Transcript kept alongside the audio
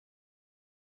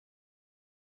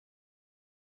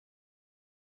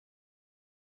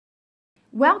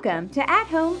Welcome to At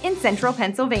Home in Central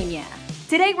Pennsylvania.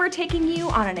 Today we're taking you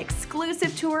on an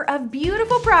exclusive tour of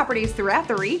beautiful properties throughout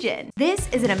the region. This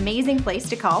is an amazing place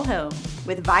to call home,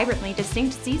 with vibrantly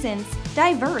distinct seasons,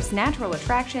 diverse natural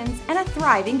attractions, and a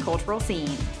thriving cultural scene.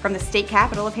 From the state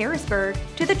capital of Harrisburg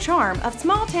to the charm of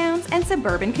small towns and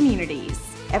suburban communities.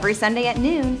 Every Sunday at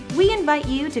noon, we invite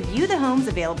you to view the homes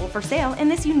available for sale in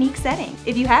this unique setting.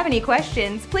 If you have any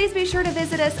questions, please be sure to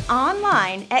visit us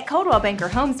online at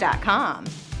coldwellbankerhomes.com.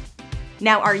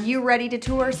 Now, are you ready to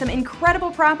tour some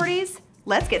incredible properties?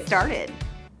 Let's get started.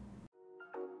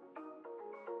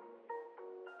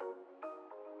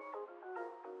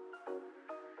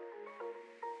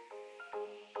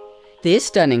 This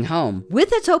stunning home,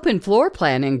 with its open floor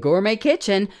plan and gourmet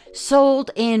kitchen,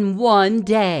 sold in one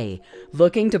day.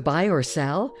 Looking to buy or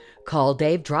sell? Call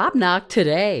Dave Drobnock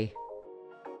today.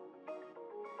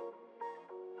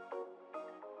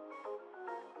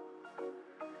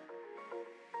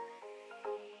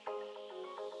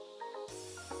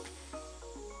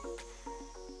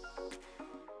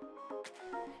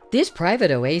 This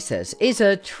private oasis is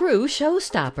a true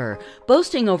showstopper,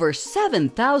 boasting over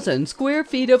 7,000 square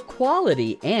feet of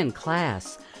quality and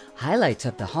class. Highlights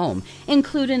of the home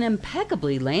include an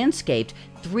impeccably landscaped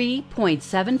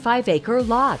 3.75-acre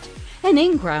lot, an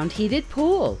in-ground heated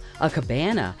pool, a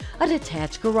cabana, a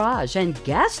detached garage and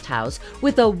guest house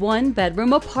with a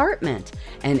one-bedroom apartment,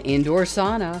 an indoor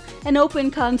sauna, an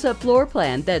open-concept floor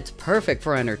plan that's perfect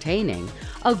for entertaining,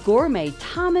 a gourmet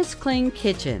Thomas Kling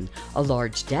kitchen, a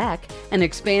large deck, an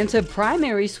expansive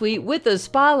primary suite with a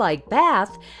spa-like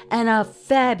bath, and a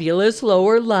fabulous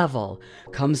lower level.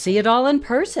 Come see it all in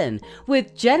person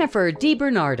with Jennifer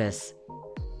DeBernardis.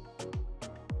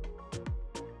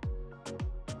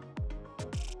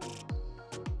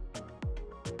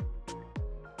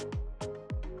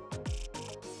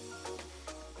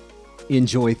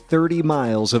 Enjoy 30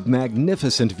 miles of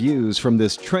magnificent views from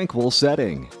this tranquil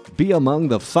setting. Be among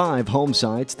the 5 home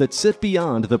sites that sit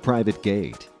beyond the private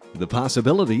gate. The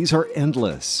possibilities are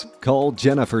endless. Call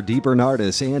Jennifer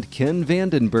DeBernardis and Ken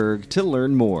Vandenberg to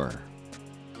learn more.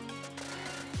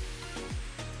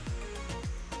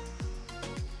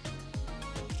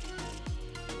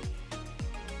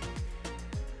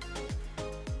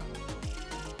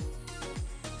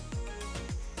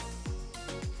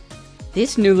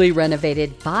 This newly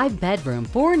renovated 5-bedroom,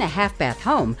 4.5-bath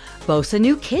home boasts a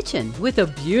new kitchen with a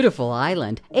beautiful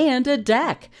island and a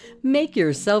deck. Make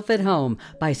yourself at home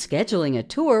by scheduling a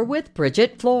tour with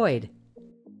Bridget Floyd.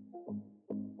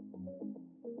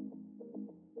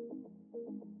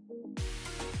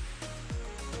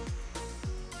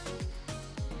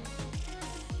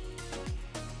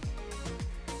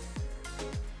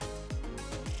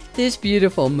 This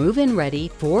beautiful move-in ready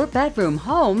 4-bedroom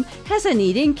home has an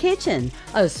eat-in kitchen,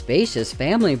 a spacious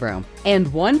family room, and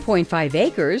 1.5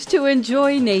 acres to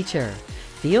enjoy nature.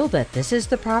 Feel that this is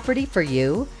the property for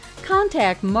you?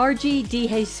 Contact Margie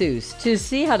DeJesus to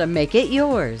see how to make it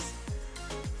yours.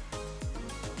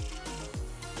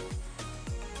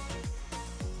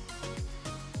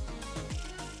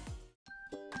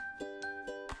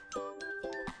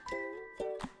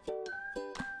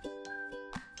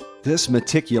 This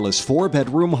meticulous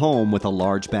 4-bedroom home with a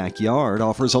large backyard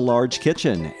offers a large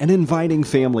kitchen, an inviting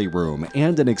family room,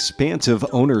 and an expansive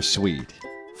owner's suite.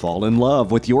 Fall in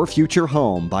love with your future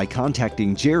home by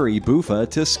contacting Jerry Buffa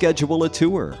to schedule a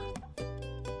tour.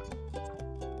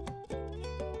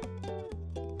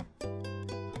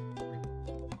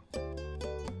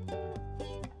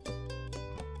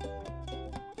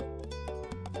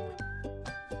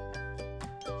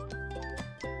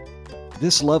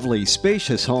 This lovely,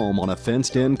 spacious home on a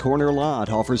fenced-in corner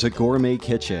lot offers a gourmet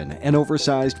kitchen, an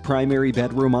oversized primary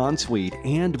bedroom ensuite,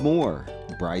 and more.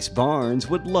 Bryce Barnes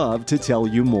would love to tell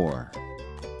you more.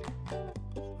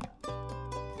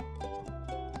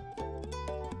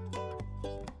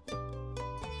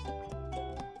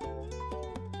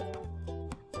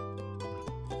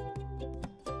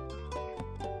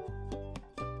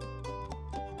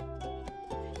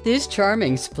 This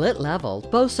charming split level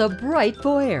boasts a bright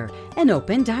foyer, an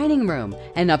open dining room,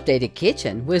 an updated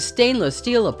kitchen with stainless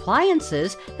steel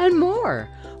appliances, and more.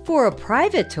 For a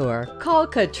private tour, call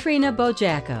Katrina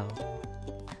Bojacco.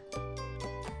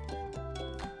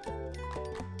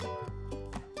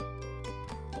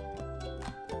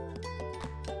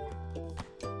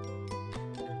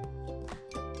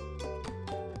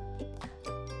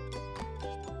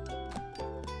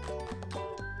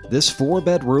 This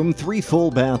 4-bedroom,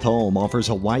 3-full-bath home offers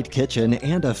a white kitchen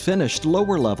and a finished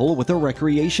lower level with a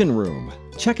recreation room.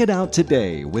 Check it out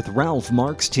today with Ralph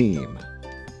Mark's team.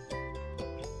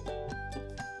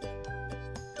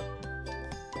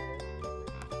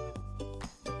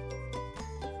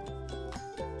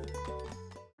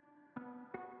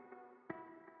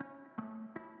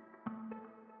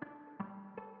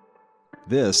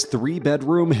 This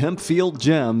 3-bedroom Hempfield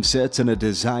gem sits in a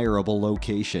desirable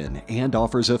location and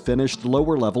offers a finished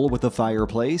lower level with a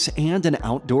fireplace and an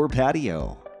outdoor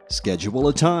patio. Schedule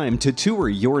a time to tour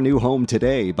your new home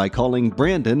today by calling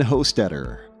Brandon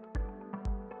Hostetter.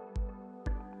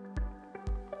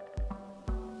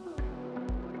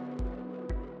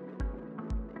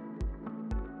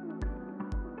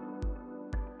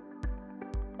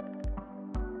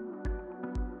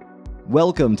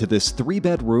 Welcome to this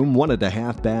 3-bedroom,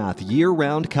 1.5 bath,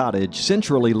 year-round cottage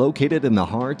centrally located in the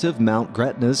heart of Mount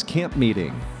Gretna's Camp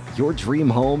Meeting. Your dream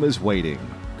home is waiting.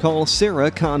 Call Sarah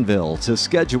Conville to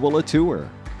schedule a tour.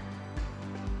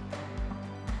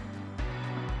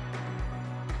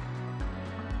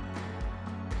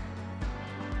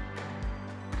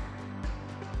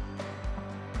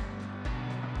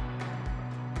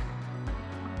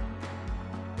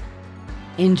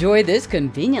 Enjoy this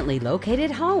conveniently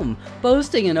located home,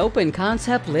 boasting an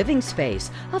open-concept living space,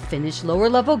 a finished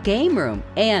lower-level game room,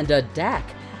 and a deck.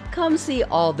 Come see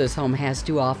all this home has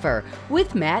to offer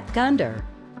with Matt Gunder.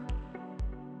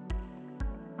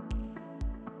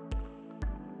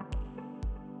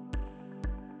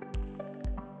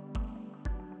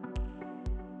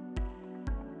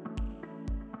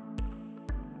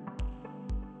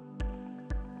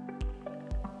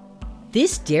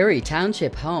 This Dairy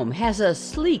Township home has a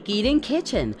sleek eating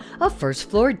kitchen, a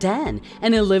first-floor den,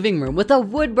 and a living room with a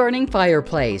wood-burning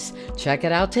fireplace. Check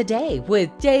it out today with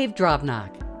Dave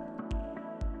Drobnock.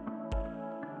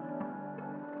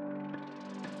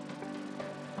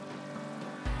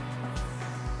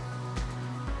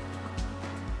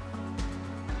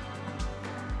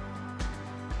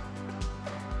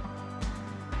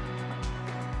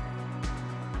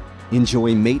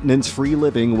 Enjoy maintenance-free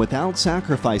living without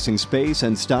sacrificing space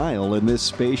and style in this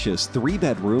spacious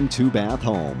 3-bedroom, 2-bath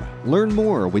home. Learn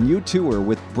more when you tour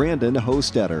with Brandon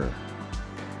Hostetter.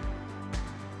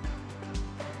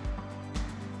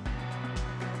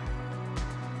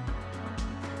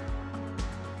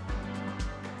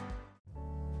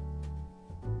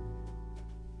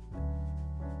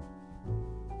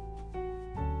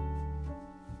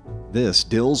 This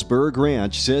Dillsburg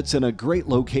Ranch sits in a great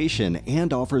location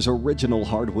and offers original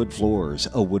hardwood floors,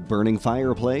 a wood-burning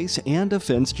fireplace, and a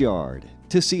fenced yard.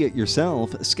 To see it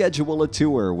yourself, schedule a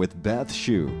tour with Beth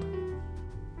Shoup.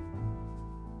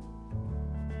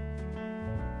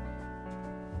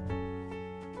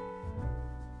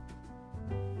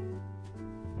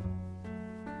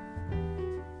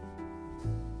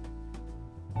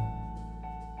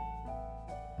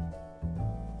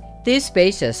 This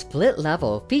spacious split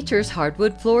level features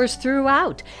hardwood floors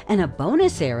throughout and a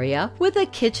bonus area with a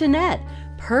kitchenette,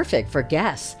 perfect for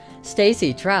guests.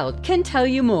 Stacy Trout can tell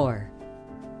you more.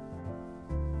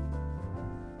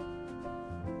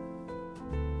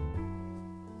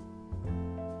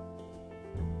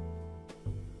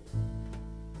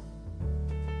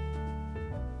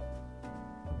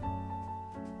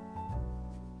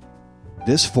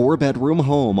 This 4-bedroom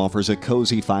home offers a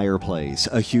cozy fireplace,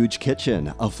 a huge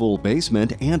kitchen, a full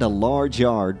basement, and a large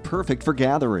yard perfect for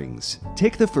gatherings.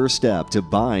 Take the first step to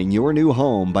buying your new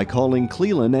home by calling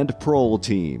Cleland and Prohl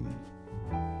team.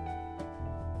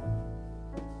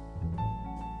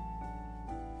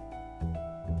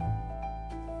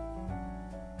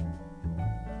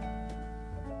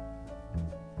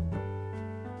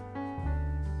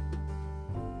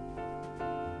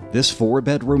 This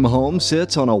 4-bedroom home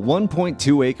sits on a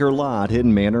 1.2-acre lot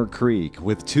in Manor Creek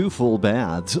with 2 full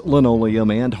baths, linoleum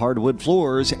and hardwood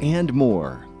floors, and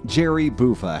more. Jerry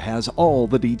Buffa has all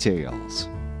the details.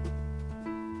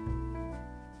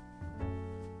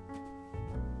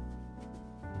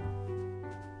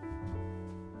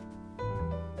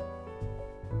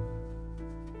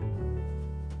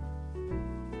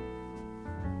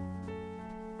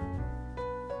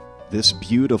 This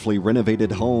beautifully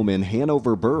renovated home in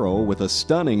Hanover Borough with a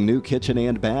stunning new kitchen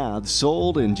and bath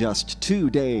sold in just 2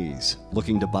 days.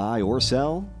 Looking to buy or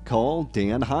sell? Call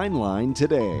Dan Heinlein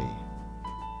today.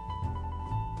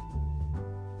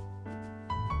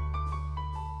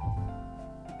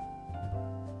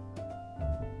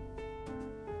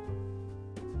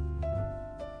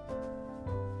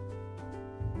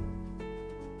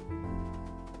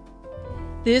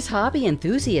 This hobby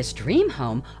enthusiast dream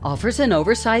home offers an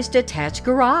oversized detached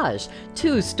garage,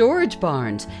 2 storage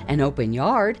barns, an open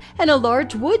yard, and a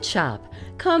large wood shop.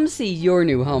 Come see your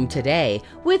new home today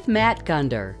with Matt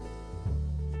Gunder.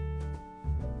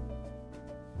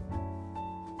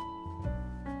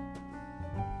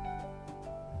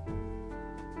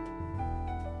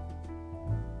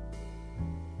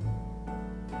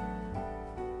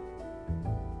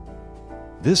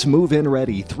 This move-in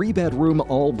ready 3-bedroom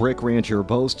all-brick rancher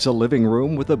boasts a living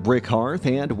room with a brick hearth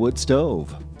and wood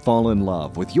stove. Fall in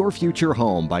love with your future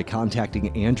home by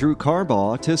contacting Andrew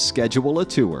Carbaugh to schedule a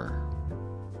tour.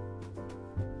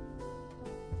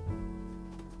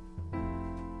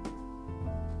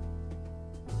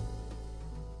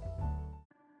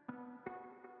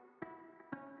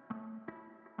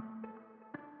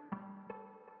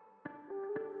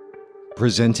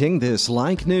 Presenting this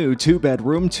like-new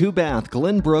 2-bedroom, 2-bath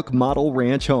Glenbrook Model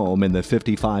Ranch home in the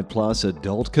 55-plus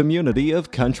adult community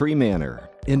of Country Manor.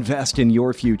 Invest in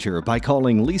your future by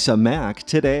calling Lisa Mack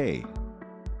today.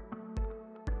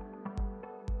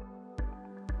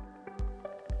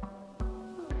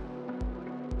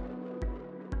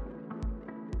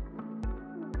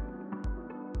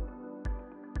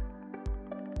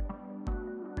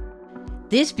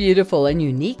 This beautiful and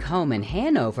unique home in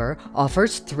Hanover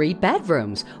offers 3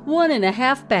 bedrooms,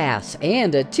 1.5 baths,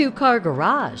 and a 2-car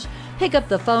garage. Pick up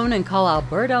the phone and call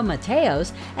Alberto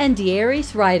Mateos and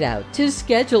Dieris Rideout to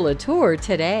schedule a tour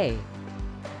today.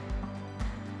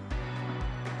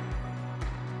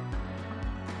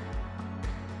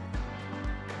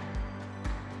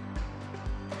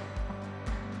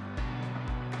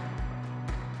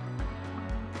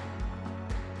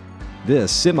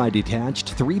 This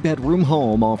semi-detached 3-bedroom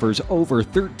home offers over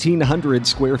 1,300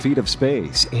 square feet of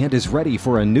space and is ready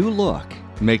for a new look.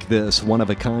 Make this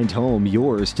one-of-a-kind home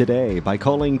yours today by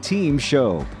calling Team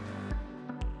Shope.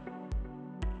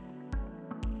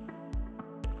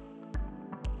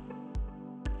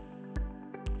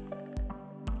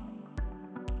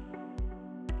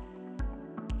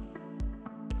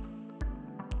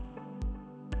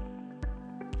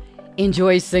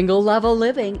 Enjoy single-level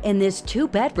living in this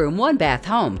 2-bedroom, 1-bath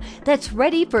home that's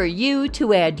ready for you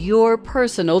to add your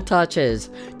personal touches.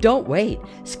 Don't wait.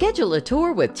 Schedule a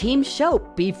tour with Team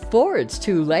Shope before it's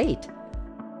too late.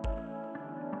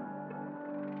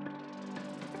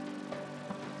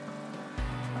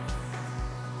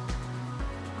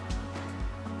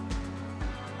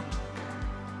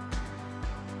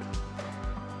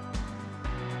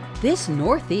 This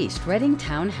Northeast Reading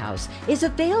townhouse is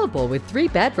available with 3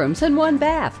 bedrooms and 1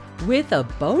 bath, with a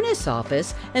bonus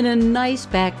office and a nice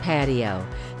back patio.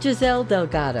 Giselle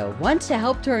Delgado wants to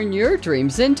help turn your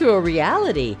dreams into a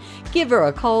reality. Give her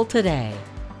a call today.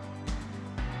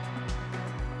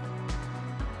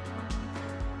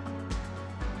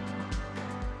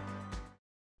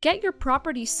 Get your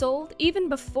property sold even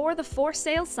before the for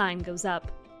sale sign goes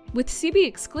up. With CB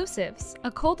Exclusives,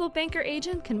 a Coldwell Banker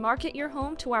agent can market your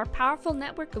home to our powerful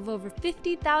network of over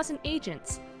 50,000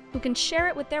 agents who can share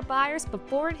it with their buyers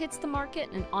before it hits the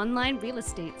market and online real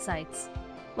estate sites.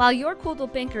 While your Coldwell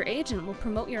Banker agent will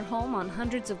promote your home on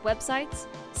hundreds of websites,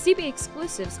 CB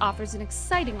Exclusives offers an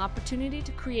exciting opportunity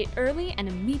to create early and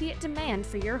immediate demand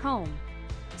for your home,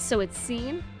 so it's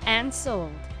seen and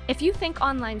sold. If you think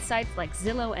online sites like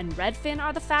Zillow and Redfin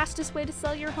are the fastest way to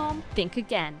sell your home, think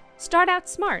again. Start out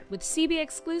smart with CB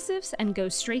Exclusives and go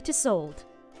straight to sold.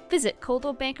 Visit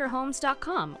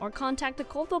ColdwellBankerHomes.com or contact a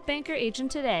Coldwell Banker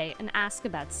agent today and ask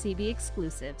about CB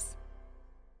Exclusives.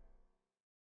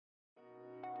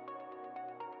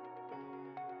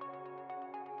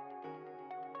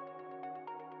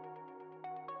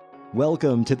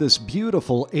 Welcome to this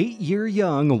beautiful 8-year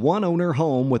young one-owner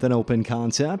home with an open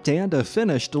concept and a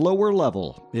finished lower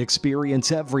level. Experience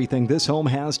everything this home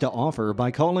has to offer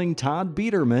by calling Todd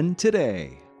Biederman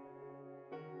today.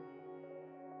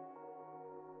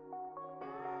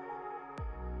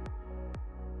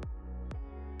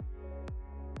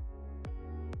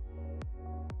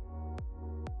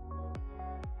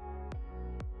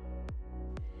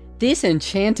 This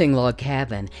enchanting log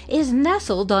cabin is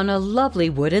nestled on a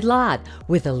lovely wooded lot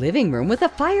with a living room with a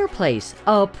fireplace,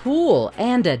 a pool,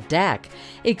 and a deck.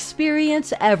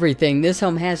 Experience everything this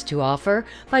home has to offer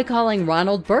by calling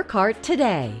Ronald Burkhart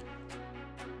today.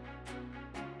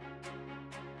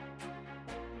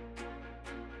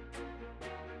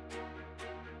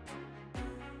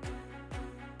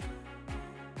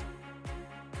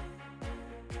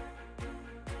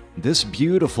 This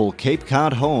beautiful Cape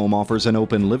Cod home offers an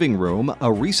open living room,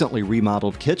 a recently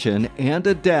remodeled kitchen, and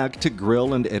a deck to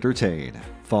grill and entertain.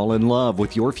 Fall in love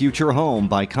with your future home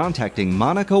by contacting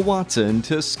Monica Watson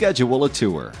to schedule a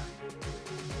tour.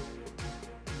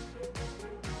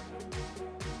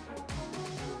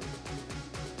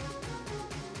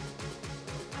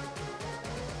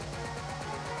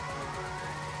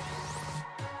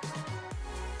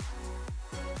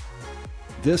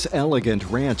 This elegant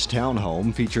ranch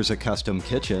townhome features a custom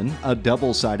kitchen, a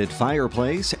double-sided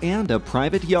fireplace, and a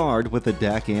private yard with a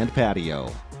deck and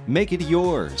patio. Make it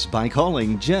yours by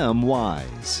calling Jim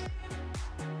Wise.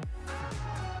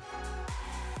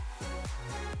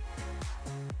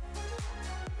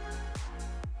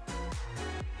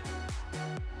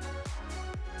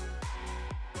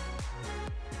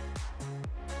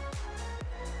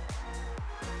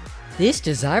 This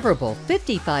desirable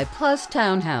 55-plus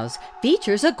townhouse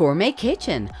features a gourmet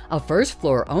kitchen, a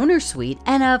first-floor owner suite,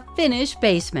 and a finished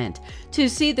basement. To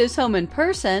see this home in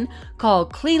person, call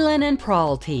Cleland and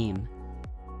Prawl team.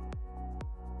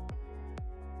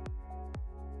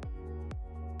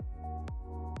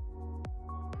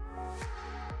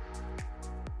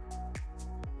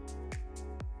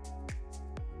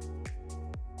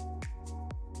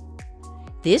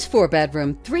 This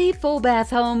 4-bedroom, 3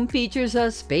 full-bath home features a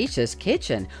spacious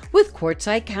kitchen with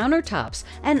quartzite countertops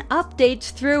and updates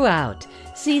throughout.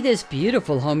 See this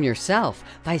beautiful home yourself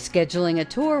by scheduling a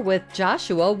tour with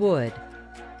Joshua Wood.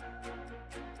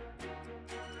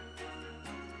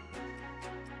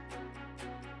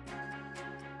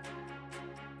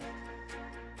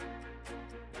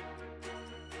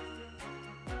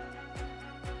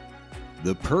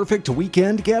 The perfect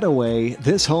weekend getaway,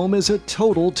 this home is a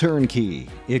total turnkey.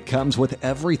 It comes with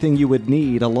everything you would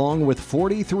need along with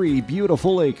 43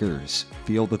 beautiful acres.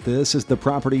 Feel that this is the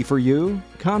property for you?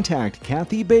 Contact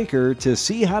Kathy Baker to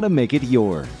see how to make it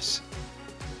yours.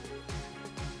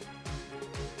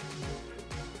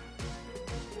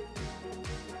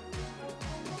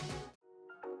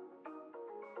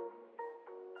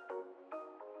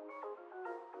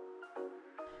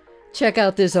 Check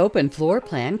out this open floor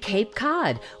plan Cape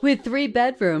Cod with 3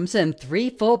 bedrooms and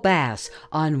 3 full baths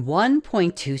on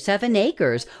 1.27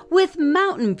 acres with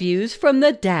mountain views from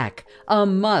the deck. A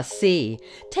must-see.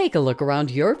 Take a look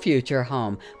around your future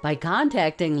home by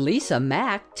contacting Lisa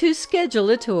Mack to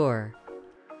schedule a tour.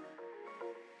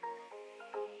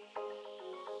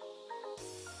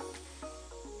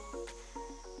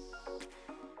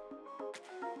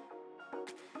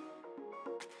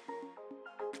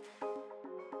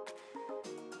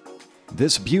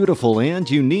 This beautiful and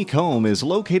unique home is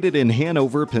located in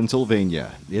Hanover,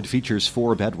 Pennsylvania. It features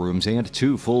 4 bedrooms and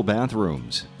 2 full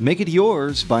bathrooms. Make it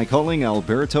yours by calling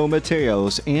Alberto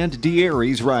Mateos and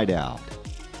Dieri's Rideout.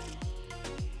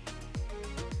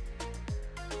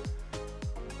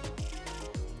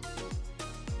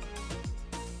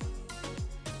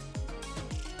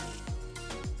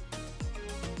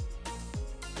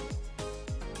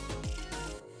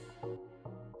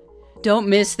 Don't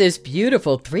miss this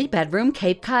beautiful 3-bedroom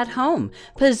Cape Cod home,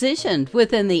 positioned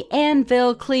within the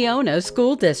Annville-Cleona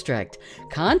School District.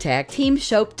 Contact Team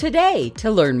Shope today to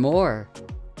learn more.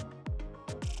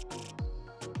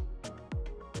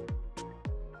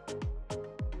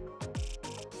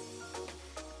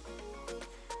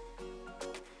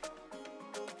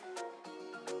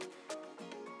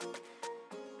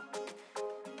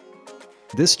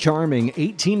 This charming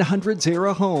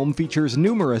 1800s-era home features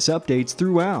numerous updates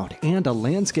throughout and a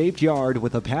landscaped yard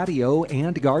with a patio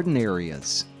and garden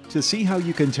areas. To see how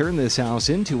you can turn this house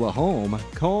into a home,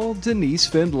 call Denise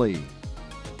Findley.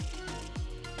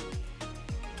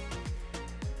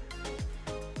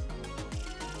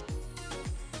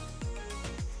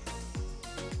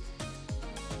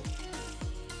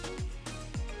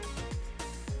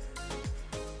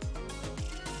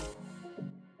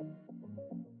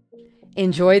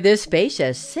 Enjoy this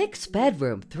spacious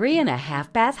 6-bedroom,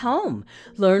 3.5-bath home.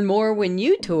 Learn more when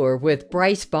you tour with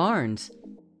Bryce Barnes.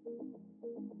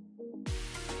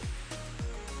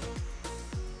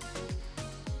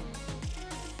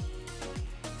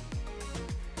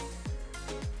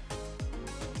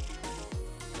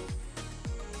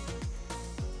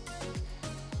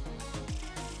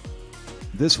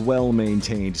 This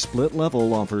well-maintained split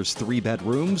level offers 3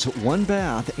 bedrooms, 1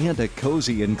 bath, and a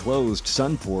cozy enclosed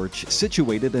sun porch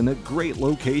situated in a great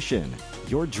location.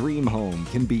 Your dream home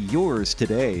can be yours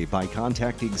today by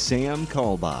contacting Sam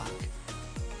Kalbach.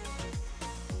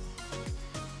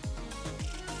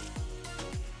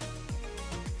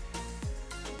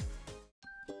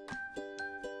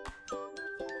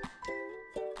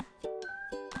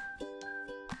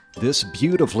 This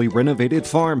beautifully renovated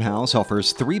farmhouse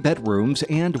offers 3 bedrooms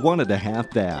and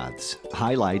 1.5 baths.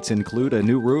 Highlights include a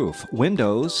new roof,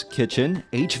 windows, kitchen,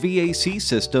 HVAC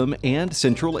system, and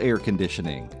central air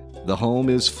conditioning. The home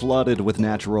is flooded with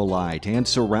natural light and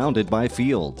surrounded by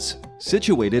fields.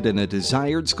 Situated in a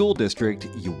desired school district,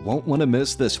 you won't want to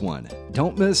miss this one.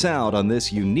 Don't miss out on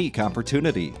this unique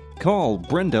opportunity. Call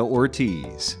Brenda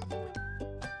Ortiz.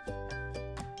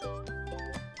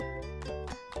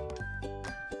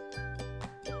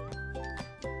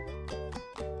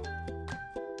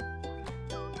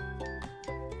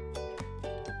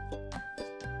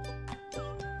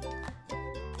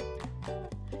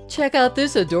 Check out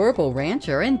this adorable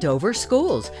rancher in Dover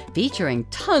Schools, featuring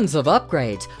tons of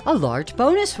upgrades, a large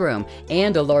bonus room,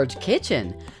 and a large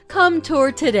kitchen. Come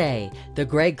tour today. The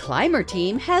Greg Clymer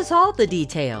team has all the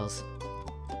details.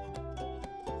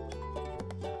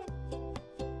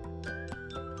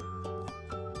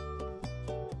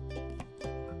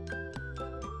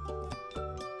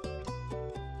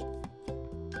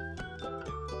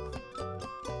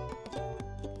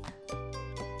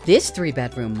 This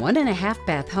 3-bedroom,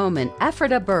 1.5-bath home in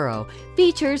Ephrata Borough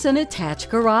features an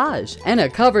attached garage and a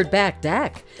covered back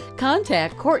deck.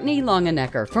 Contact Courtney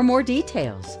Longenecker for more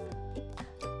details.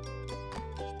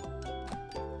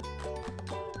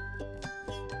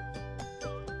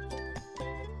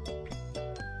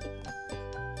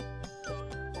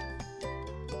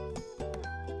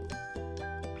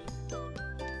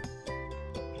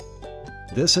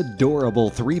 This adorable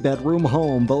 3-bedroom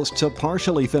home boasts a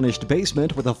partially finished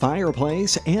basement with a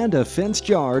fireplace and a fenced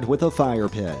yard with a fire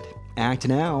pit. Act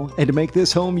now and make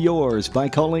this home yours by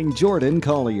calling Jordan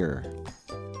Collier.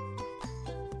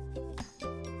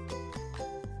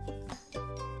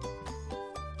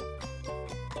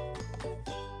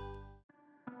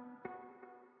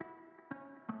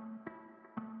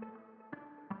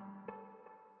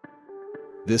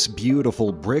 This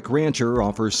beautiful brick rancher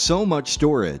offers so much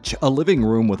storage: a living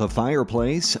room with a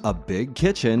fireplace, a big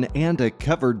kitchen, and a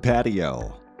covered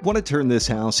patio. Want to turn this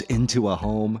house into a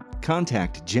home?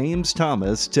 Contact James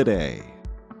Thomas today.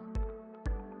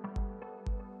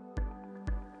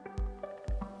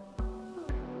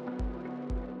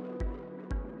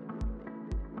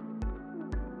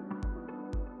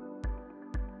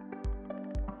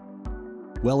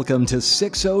 Welcome to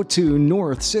 602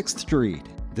 North 6th Street.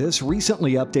 This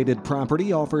recently updated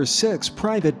property offers 6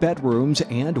 private bedrooms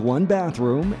and 1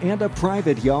 bathroom and a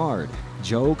private yard.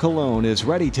 Joe Colon is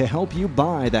ready to help you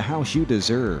buy the house you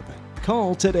deserve.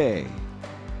 Call today.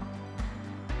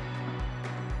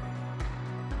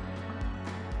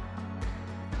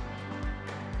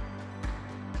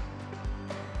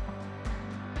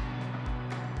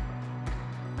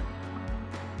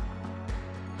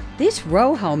 This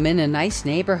row home in a nice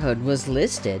neighborhood was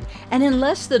listed, and in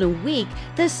less than a week,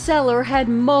 the seller had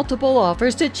multiple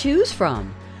offers to choose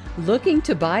from. Looking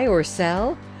to buy or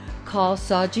sell? Call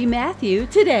Saji Matthew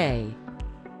today.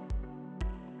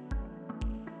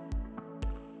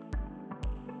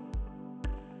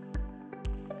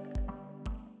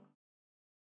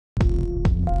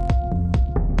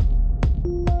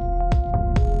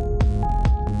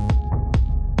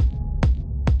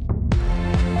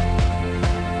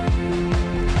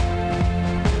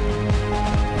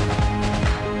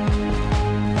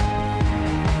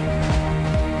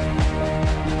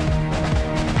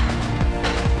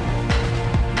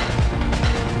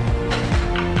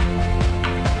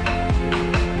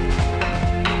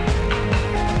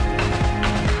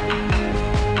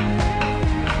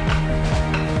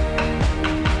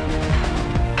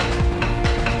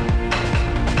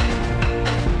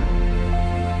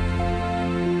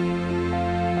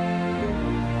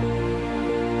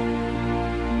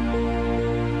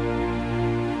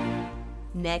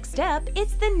 Next up,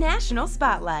 it's the National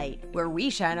Spotlight, where we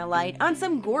shine a light on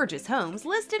some gorgeous homes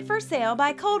listed for sale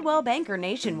by Coldwell Banker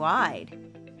nationwide.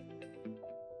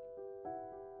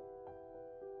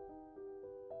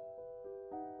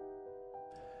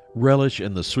 Relish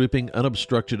in the sweeping,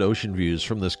 unobstructed ocean views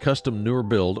from this custom newer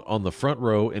build on the front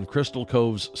row in Crystal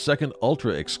Cove's second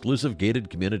ultra-exclusive gated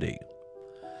community.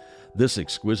 This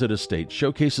exquisite estate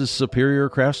showcases superior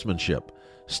craftsmanship,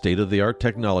 state-of-the-art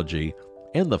technology,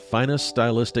 and the finest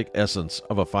stylistic essence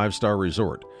of a 5-star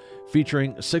resort,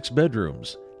 featuring 6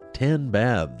 bedrooms, 10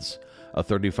 baths, a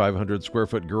 3,500 square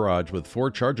foot garage with 4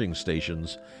 charging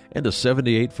stations, and a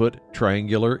 78-foot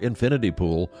triangular infinity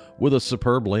pool with a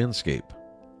superb landscape.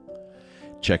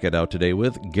 Check it out today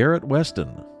with Garrett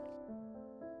Weston.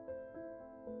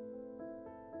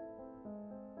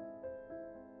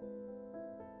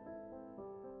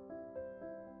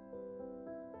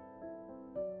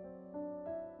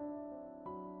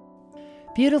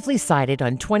 Beautifully sited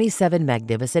on 27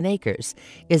 magnificent acres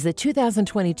is the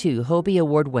 2022 Hobie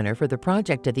Award winner for the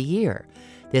Project of the Year.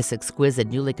 This exquisite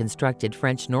newly constructed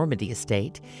French Normandy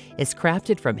estate is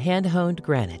crafted from hand-honed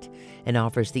granite and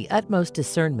offers the utmost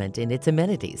discernment in its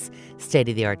amenities,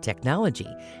 state-of-the-art technology,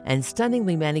 and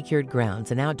stunningly manicured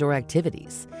grounds and outdoor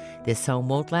activities. This home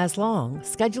won't last long.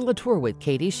 Schedule a tour with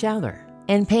Katie Schaller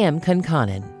and Pam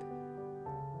Kunkanen.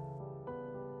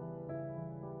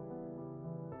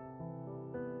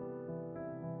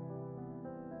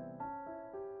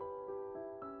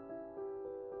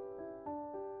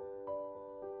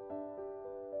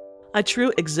 A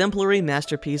true exemplary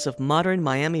masterpiece of modern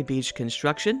Miami Beach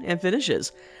construction and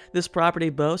finishes. This property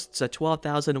boasts a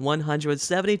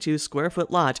 12,172 square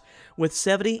foot lot with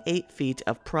 78 feet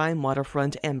of prime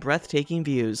waterfront and breathtaking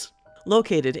views.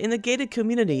 Located in a gated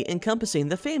community encompassing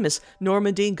the famous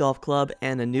Normandy Golf Club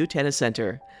and a new tennis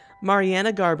center.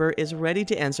 Mariana Garber is ready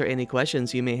to answer any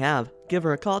questions you may have. Give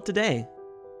her a call today.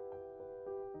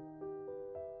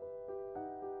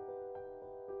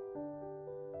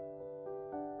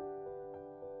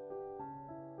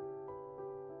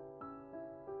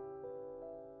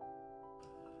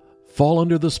 Fall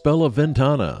under the spell of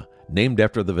Ventana, named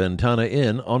after the Ventana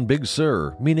Inn on Big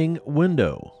Sur, meaning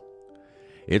window.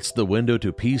 It's the window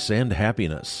to peace and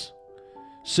happiness.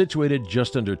 Situated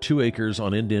just under 2 acres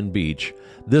on Indian Beach,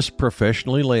 this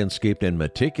professionally landscaped and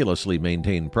meticulously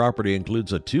maintained property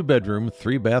includes a 2-bedroom,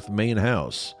 3-bath main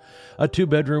house, a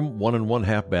 2-bedroom, 1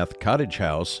 1/2 bath cottage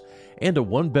house, and a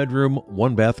 1-bedroom,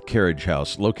 1-bath carriage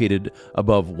house located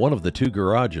above one of the 2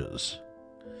 garages.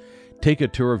 Take a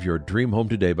tour of your dream home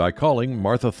today by calling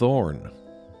Martha Thorne.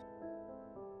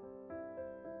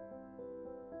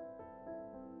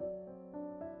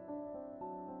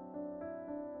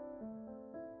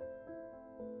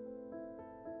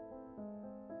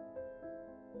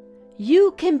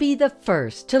 You can be the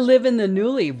first to live in the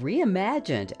newly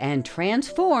reimagined and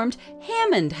transformed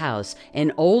Hammond House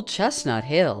in Old Chestnut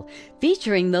Hill,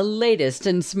 featuring the latest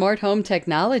in smart home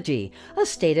technology, a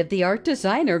state-of-the-art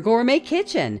designer gourmet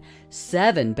kitchen,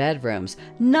 7 bedrooms,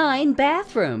 9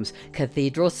 bathrooms,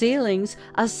 cathedral ceilings,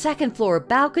 a second-floor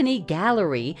balcony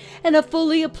gallery, and a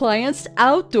fully applianced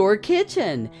outdoor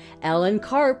kitchen. Ellen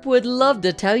Karp would love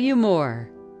to tell you more.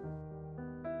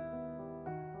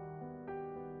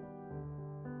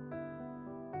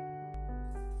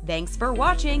 Thanks for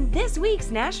watching this week's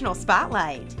National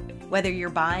Spotlight. Whether you're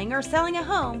buying or selling a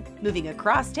home, moving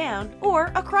across town,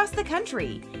 or across the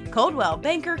country, Coldwell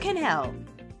Banker can help.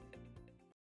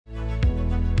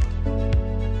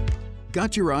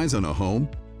 Got your eyes on a home?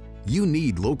 You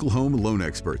need local home loan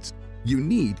experts. You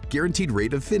need Guaranteed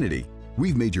Rate Affinity.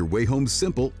 We've made your way home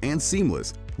simple and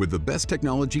seamless with the best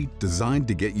technology designed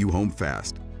to get you home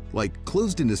fast. Like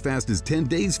closed in as fast as 10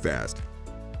 days fast.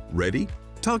 Ready?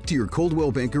 Talk to your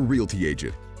Coldwell Banker Realty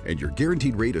agent, and your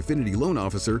Guaranteed Rate Affinity loan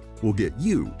officer will get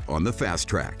you on the fast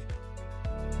track.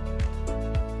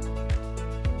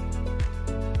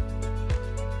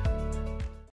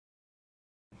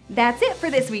 That's it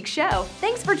for this week's show.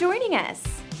 Thanks for joining us.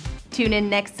 Tune in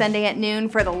next Sunday at noon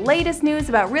for the latest news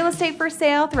about real estate for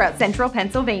sale throughout central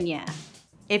Pennsylvania.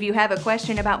 If you have a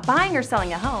question about buying or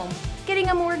selling a home, getting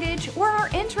a mortgage, or are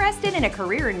interested in a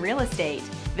career in real estate,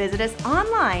 visit us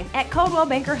online at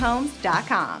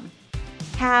coldwellbankerhomes.com.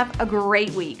 Have a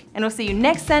great week, and we'll see you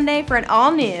next Sunday for an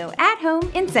all-new At Home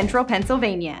in Central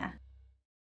Pennsylvania.